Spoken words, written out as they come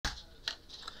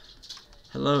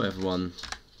Hello everyone.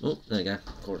 Oh, there you go,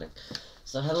 recording.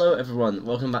 So hello everyone,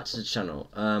 welcome back to the channel.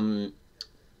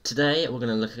 Today we're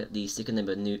gonna look at the Secret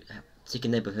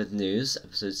Neighborhood News,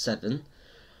 episode 7.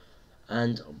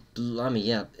 And blimey,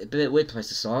 yeah, a bit weird place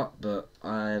to start, but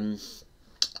I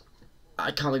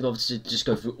can't be bothered to just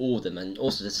go through all of them, and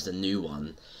also this is a new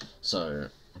one, so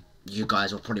you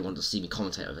guys will probably want to see me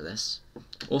commentate over this.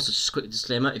 Also, just a quick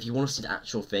disclaimer, if you want to see the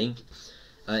actual thing,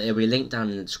 it'll be linked down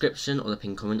in the description or the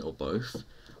pinned comment or both,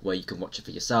 where you can watch it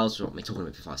for yourselves without me talking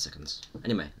about it for 5 seconds.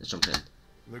 Anyway, let's jump in.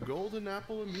 The Golden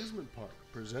Apple Amusement Park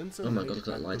presents a Oh my night god, look at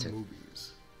that at the lighting.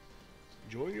 movies.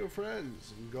 Join your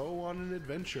friends and go on an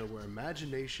adventure where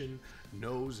imagination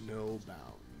knows no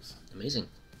bounds. Amazing.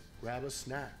 Grab a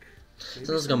snack.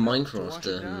 Sounds like a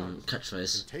Minecraft and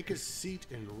catchphrase. take a seat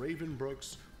in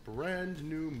Ravenbrook's brand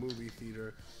new movie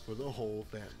theater for the whole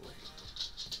family.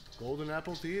 Golden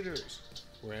Apple Theaters,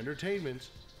 where entertainment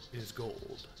is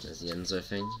gold. There's the Enzo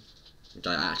thing, which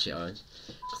I actually own,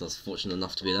 because I was fortunate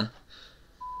enough to be there.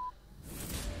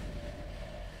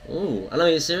 Oh,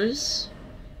 animated series?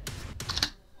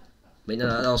 Wait, no,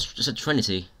 that was just a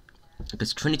Trinity.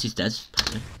 Because Trinity's dead,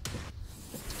 apparently.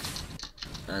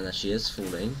 And there she is,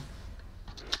 falling.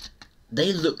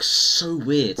 They look so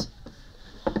weird.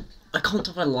 I can't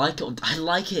tell if I like it. I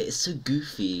like it. It's so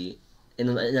goofy, in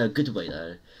a good way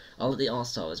though. I like the art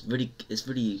style. It's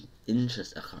really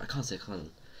interesting. I can't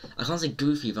say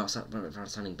goofy without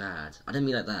sounding bad. I don't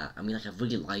mean like that. I mean like I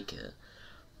really like it,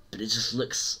 but it just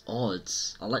looks odd.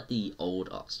 I like the old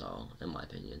art style, in my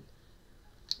opinion.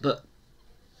 But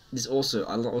I also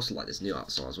like this new art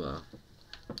style as well.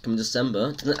 Coming December.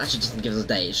 It doesn't give us a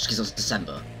date. It just gives us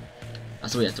December.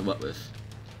 That's all we have to work with.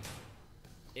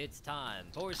 It's time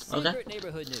for Secret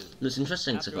Neighborhood News. Looks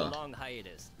interesting so After far. a long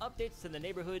hiatus, updates to the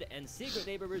neighborhood and Secret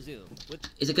Neighbor resume.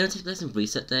 Is it going to take place in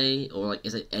Reset Day, or like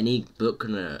is it any book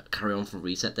gonna carry on from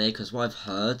Reset Day? Because what I've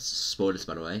heard, spoilers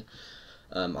by the way,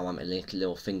 I might make a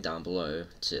little thing down below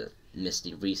to miss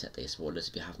the Reset Day spoilers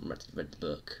if you haven't read the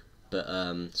book. But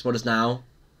spoilers now.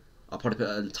 I'll probably put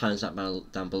a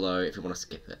timestamp down below if you want to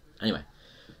skip it. Anyway,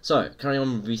 so carrying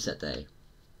on with Reset Day.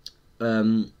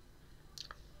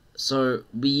 So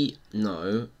we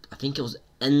know, I think it was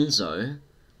Enzo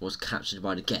was captured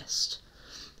by the guest,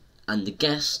 and the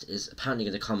guest is apparently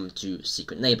going to come to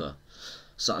Secret Neighbor.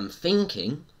 So I'm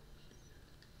thinking,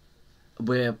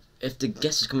 if the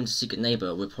guest is coming to Secret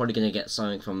Neighbor, we're probably going to get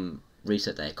something from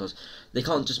Reset Day, because they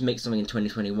can't just make something in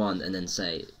 2021 and then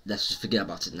say, let's just forget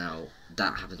about it now.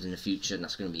 That happens in the future, and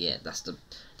that's going to be it. That's the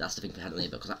thing for Secret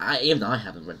Neighbor. Because even I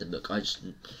haven't read the book. I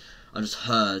just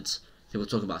heard people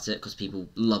talk about it because people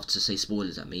love to say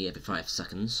spoilers at me every 5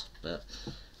 seconds. But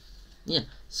yeah,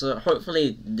 so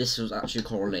hopefully this was actually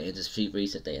correlated to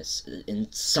Reset Day in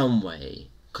some way,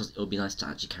 because it would be nice to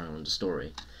actually carry on the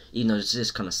story. Even though this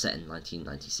is kind of set in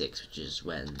 1996, which is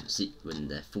when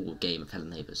the full game of Hello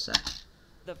Neighbor is set.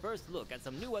 The first look at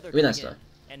some new weather Really coming nice, in,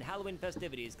 and Halloween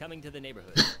festivities coming to the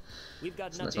neighborhood. We've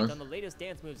got an Nice update one. on the latest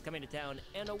dance moves coming to town,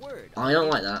 and a word. I don't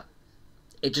like that.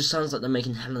 It just sounds like they're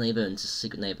making Hello Neighbor into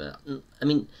Secret Neighbor. I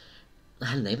mean,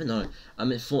 Hello Neighbor? No. I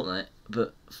mean Fortnite,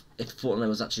 but if Fortnite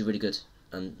was actually really good,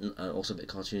 and also a bit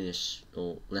cartoonish,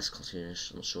 or less cartoonish,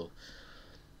 I'm not sure.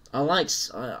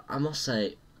 I must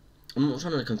say, I'm not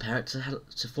trying to compare it to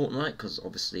Fortnite, because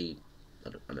obviously,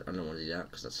 I don't want to do that,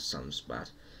 because that just sounds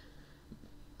bad.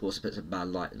 But also puts a bad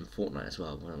light in Fortnite as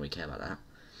well, I don't really care about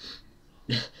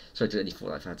that. Sorry to any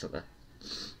Fortnite fans out there.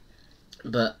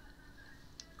 But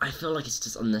I feel like it's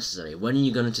just unnecessary. When are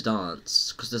you going to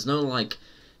dance? Because there's no like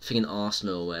thing in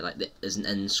Arsenal where like there's an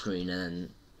end screen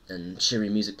and cheery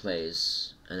music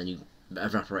plays and then you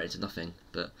evaporate into nothing.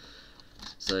 But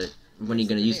so when are you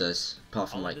going to use those? Apart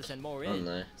from like I don't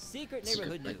know, Secret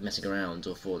Neighborhood like News. messing around,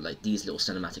 or for like these little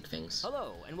cinematic things.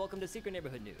 Hello, and welcome to Secret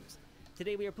Neighborhood News.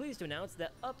 Today we are pleased to announce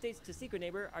that updates to Secret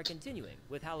Neighbor are continuing,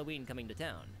 with Halloween coming to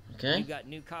town. Okay. We've got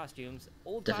new costumes,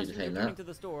 old Definitely costumes playing returning that. to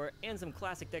the store, and some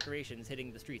classic decorations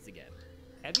hitting the streets again.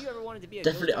 Have you ever wanted to be a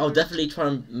Definitely, ghost I'll hunter? definitely try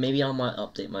and maybe I might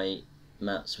update my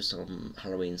maps with some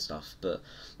Halloween stuff, but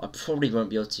I probably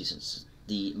won't be able to, since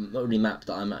the only map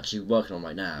that I'm actually working on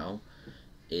right now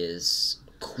is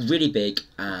really big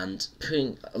and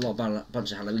putting a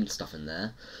bunch of Halloween stuff in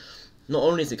there. Not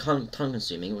only is it time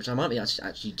consuming, which I might be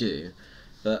actually do,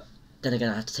 but then again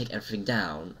I have to take everything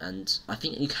down, and I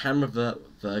think you can revert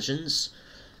versions,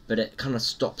 but it kind of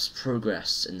stops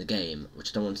progress in the game,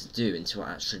 which I don't want to do until it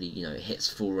actually, it hits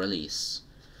full release.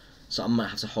 So I might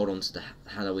have to hold on to the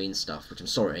Halloween stuff, which I'm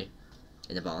sorry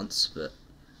in advance, but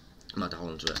I might have to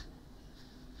hold on to it.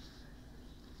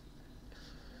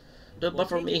 Don't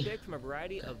bother We'll take me. your pick from a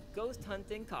variety of ghost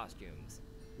hunting costumes.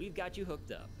 We've got you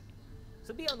hooked up.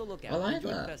 so be on the lookout I like and enjoy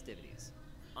the that. festivities.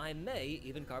 I may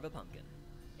even carve a pumpkin.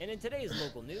 And in today's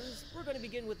local news, we're going to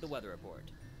begin with the weather report.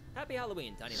 Happy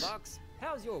Halloween, Tiny Fox.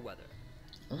 How's your weather?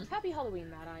 Happy Halloween,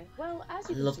 Mad Eye. Well, as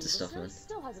you I can love see, this the stuff, snow man.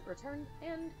 still hasn't returned,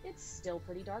 and it's still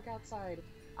pretty dark outside.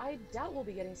 I doubt we'll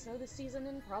be getting snow this season,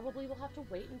 and probably we'll have to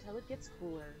wait until it gets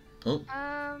cooler. Oh,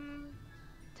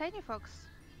 Tiny Fox,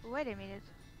 wait a minute.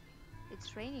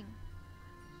 It's raining.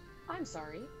 I'm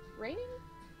sorry, raining?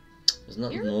 isn't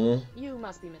that Here? normal? You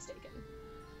must be mistaken.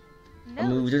 No, I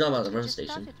mean, we do know about the it weather just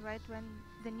station. started right when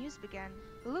the news began.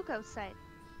 Look outside.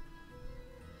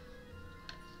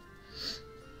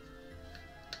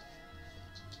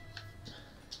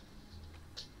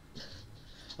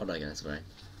 Oh no, guys, right.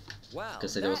 Wow, Could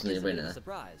say that there wasn't any is a rain bit of a there.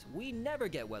 surprise. We never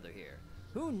get weather here.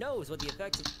 Who knows what the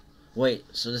effects of Wait,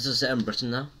 so this is set in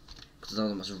Britain now? Because there's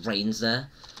not much rains there.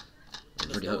 I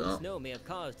the really snow hope and not. snow may have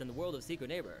caused in the world of Secret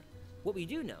Neighbor. What we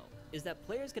do know is that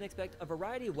players can expect a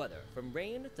variety of weather, from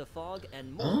rain to fog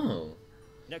and more. Oh,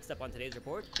 Next up on today's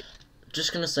report,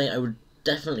 just gonna say I would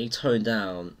definitely tone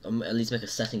down, at least make a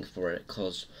setting for it,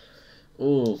 cause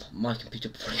oh, my computer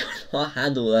probably would not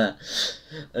handle that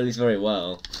at least very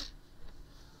well.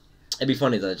 It'd be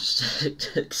funny though, it just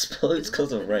it explodes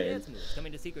because of rain. dance moves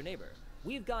coming to Secret Neighbor.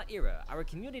 We've got Ira, our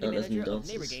community Oh, there's manager new of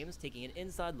Neighbor dances. Games, taking an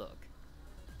inside look.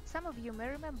 Some of you may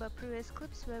remember previous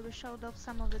clips where we showed off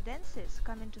some of the dances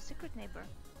coming to Secret Neighbor.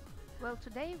 Well,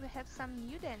 today we have some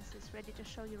new dances ready to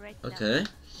show you right now. Okay.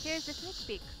 Here's the sneak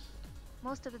peek.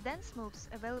 Most of the dance moves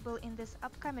available in this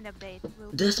upcoming update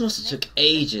will This be must have next took to the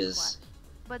next ages. one.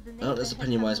 But the Oh, neighbor there's a has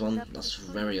Pennywise some one. adapted That's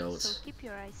for very you, old. So keep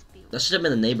your eyes peeled. That should have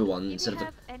been a neighbor one If instead you of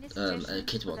have any a suggestions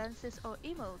kid for one. dances or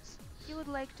emotes you would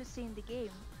like to see in the game,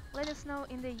 let us know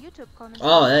in the YouTube comments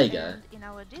Oh, there you and go. in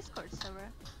our Discord server.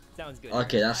 Sounds good.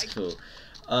 Okay, Ira. that's cool.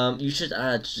 You should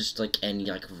add just like any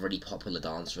like really popular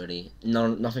dance, really. No,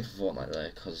 nothing for Fortnite though,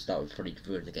 because that would probably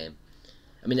ruin the game.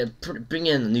 I mean, it'd bring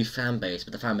in a new fan base,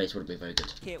 but the fan base wouldn't be very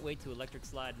good. Can't wait to electric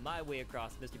slide my way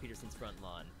across Mr. Peterson's front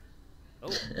lawn.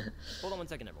 Oh, hold on one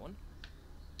second, everyone.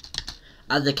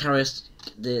 Add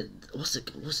the what's it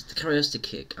the karaoke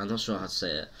kick? I'm not sure how to say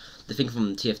it. The thing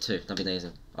from TF2, that'd be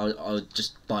amazing. I'll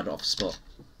just buy it off the spot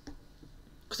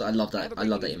because I love that. I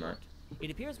love that emote. It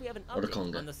appears we have an Or the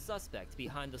update conga. on the suspect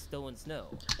behind the stolen snow.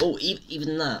 Oh,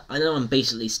 even that. I know I'm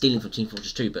basically stealing from Team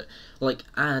Fortress 2, but like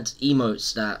add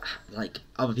emotes that like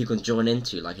other people can join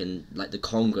into, like in like the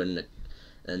conga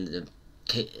and the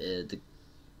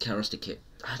karaoke kick.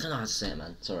 I don't know how to say it,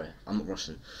 man. Sorry, I'm not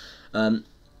Russian.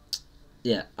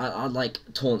 Yeah, I like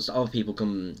taunts that other people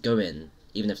can go in,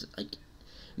 even if like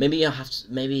maybe I have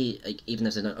to, maybe like even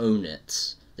if they don't own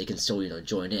it, they can still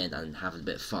join in and have a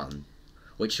bit of fun,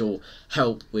 which will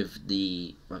help with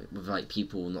the with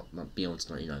people not being able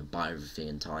to buy everything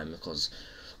in time, because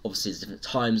obviously there's different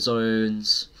time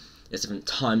zones, there's different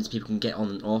times people can get on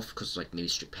and off, because like maybe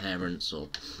strict parents or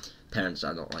parents that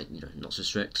are not not so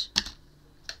strict.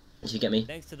 If you get me?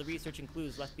 Thanks to the research and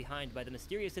clues left behind by the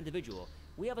mysterious individual,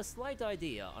 we have a slight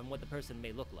idea on what the person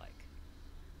may look like.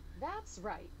 That's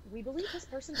right. We believe this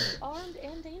person to be armed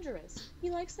and dangerous. He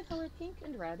likes the color pink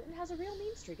and red and has a real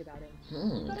mean streak about him.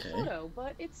 Oh, Got a okay. photo,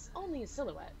 but it's only a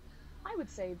silhouette. I would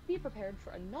say be prepared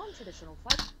for a non-traditional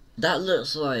fight. That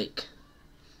looks like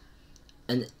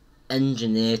an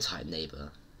engineer type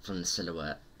neighbor from the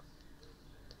silhouette.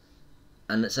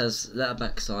 And it says letter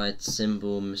backside,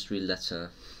 symbol, mystery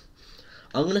letter.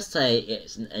 I'm gonna say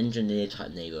it's an engineer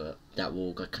type neighbor that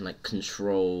will kind of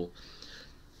control.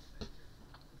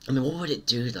 I mean, what would it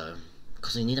do though?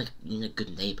 Because you need a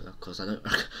good neighbor. Because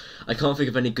I can't think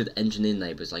of any good engineer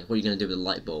neighbors. Like, what are you gonna do with the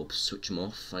light bulb? Switch them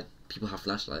off? Like, people have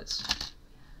flashlights.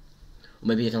 Or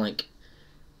maybe you can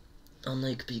oh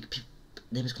no,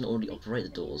 neighbors can already operate the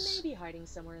He doors. may be hiding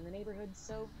somewhere in the neighborhood,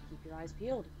 so keep your eyes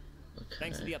peeled. Okay.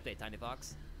 Thanks for the update, Tiny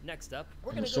Fox. Next up,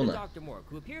 we're I'm going to still go to not. Dr. Mork,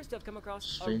 who appears to have come across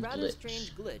Strange a rather glitch.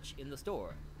 strange glitch in the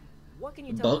store. What can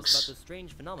you tell Bugs? us about this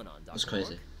strange phenomenon, Dr. That's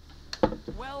crazy. Mork?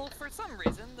 Well, for some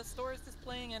reason, the store is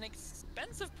displaying an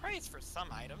expensive price for some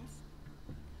items.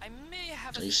 I may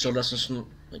have Are a you sure theory. that's not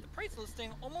like? The price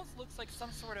listing almost looks like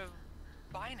some sort of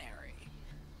binary.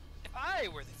 If I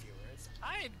were the viewers,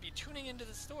 I'd be tuning into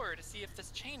the store to see if this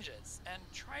changes and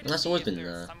try to That's see always if been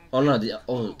there's there. some Oh no, kind of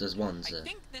clue. there's ones I there.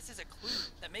 think this is a clue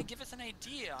that may give us an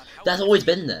idea on how That's we always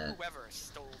defeat been there. Whoever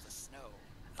stole the snow.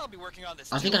 I'll be working on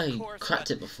this I think too, I of course, cracked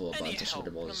but it before, but I any just help,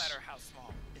 what it no was. matter how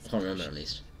small, is I can't remember at appreciated.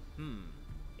 least.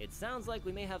 It sounds like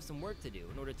we may have some work to do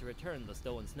in order to return the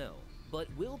stolen snow, but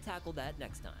we'll tackle that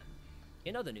next time.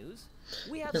 In other news,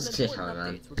 we have This some is important cliffhanger,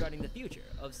 man. updates regarding the future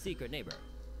of Secret Neighbor.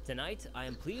 Tonight, I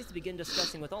am pleased to begin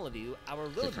discussing with all of you our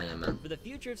Cliffhanger, man. roadmap for the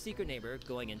future of Secret Neighbor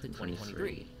going into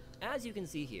 2023. As you can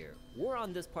see here, we're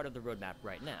on this part of the roadmap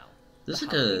right now. This the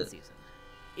is like Halloween a- season.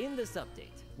 In this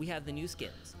update, we have the new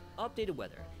skins, updated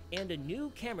weather, and a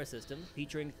new camera system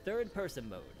featuring third-person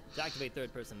mode. To activate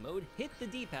third-person mode, hit the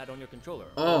D-pad on your controller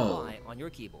Oh. or Y on your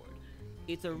keyboard.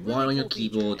 It's a Y really on cool your feature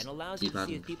keyboard, and allows you to D-pad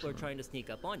see on if people are controller. trying to sneak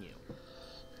up on you.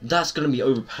 That's gonna be We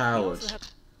overpowered. also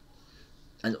have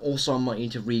And also I might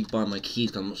need to rebuy my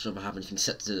keys, 'cause I'm not sure if I have anything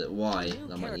set to Y. new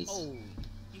That I might need. Oh,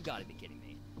 you gotta be kidding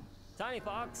me. Tiny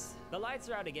Fox, the lights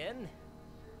are out again.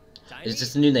 Tiny, Is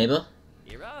this the new neighbor?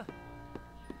 Ira,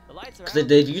 the lights are out. Because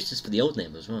they've used this for the old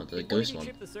neighbor as well, the Before ghost you one.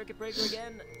 trip the circuit breaker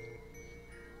again.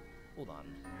 Hold on.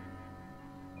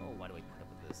 Oh, why do I put up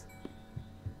with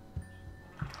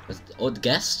this? Or the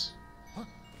guest? Huh?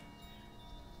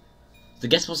 The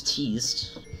guest was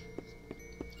teased.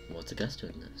 What's the guest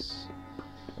doing this?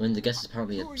 I mean, the guest is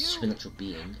apparently Who are a you? supernatural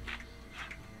being.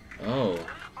 Oh.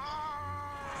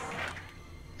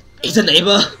 He's a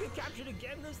neighbor! Get captured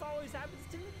again? This always happens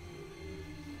to me.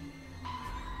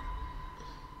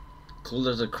 Call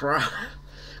it a craw.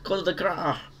 Call it a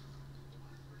craw.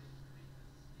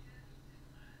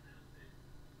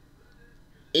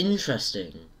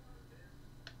 Interesting.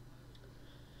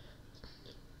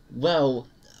 Well,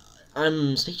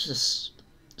 I'm speechless.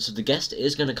 So the guest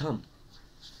is gonna come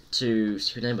to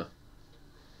Secret Neighbor.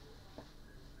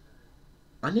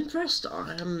 I'm impressed.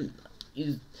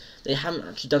 They haven't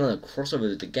actually done a crossover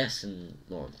with the guest in,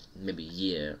 well, maybe a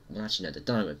year. Well, actually no, they've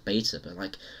done it with Beta, but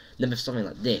like never something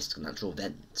like this, an actual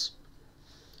event.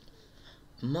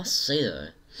 Must say though,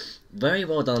 very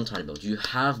well done, Tiny Build. You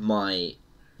have my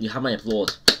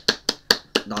applause.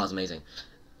 That was amazing.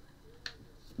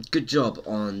 Good job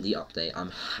on the update.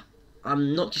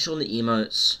 I'm not too sure on the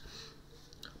emotes,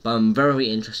 but I'm very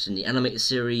interested in the animated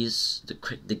series.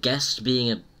 The guest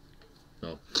being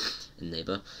a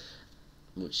neighbor,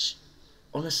 which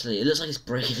honestly it looks like it's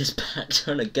breaking his back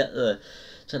trying to get the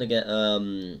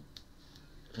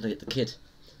kid.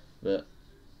 But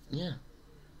yeah,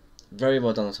 very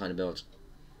well done on Tiny Build.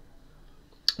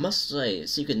 I must say,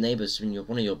 Secret Neighbor's been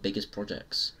one of your biggest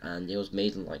projects, and it was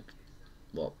made in like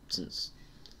what, since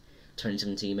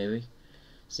 2017 maybe.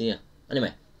 So yeah.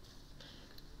 Anyway,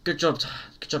 good job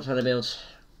Tiny Build.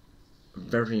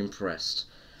 Very impressed,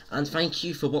 and thank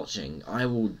you for watching. I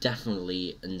will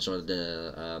definitely enjoy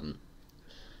the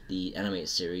animated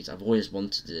series. I've always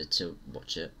wanted to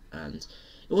watch it, and it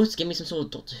always gave me some sort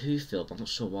of Doctor Who feel, but I'm not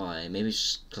sure why. Maybe it's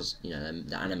just because, you know,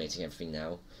 they're animating everything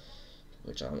now,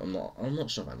 which I'm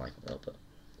not sure if I like it well, but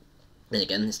then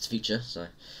again, it's the future, so.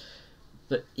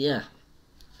 But yeah,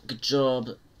 good job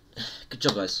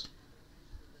guys.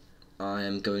 I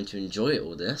am going to enjoy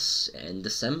all this in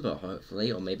December,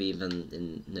 hopefully, or maybe even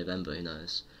in November, who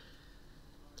knows.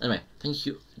 Anyway, thank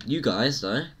you guys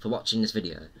though for watching this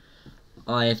video.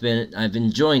 I've been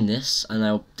enjoying this, and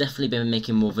I'll definitely be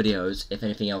making more videos if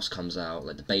anything else comes out,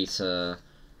 like the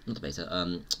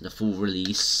full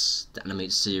release, the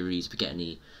animated series. If we get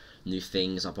any new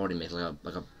things, I'll probably make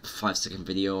like a 5-second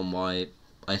video on why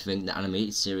I think the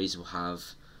animated series will have,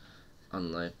 I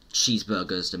don't know,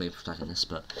 cheeseburgers, the main protagonist.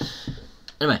 But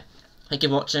anyway, thank you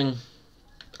for watching,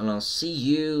 and I'll see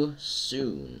you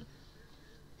soon,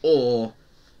 or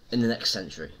in the next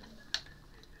century.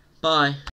 Bye.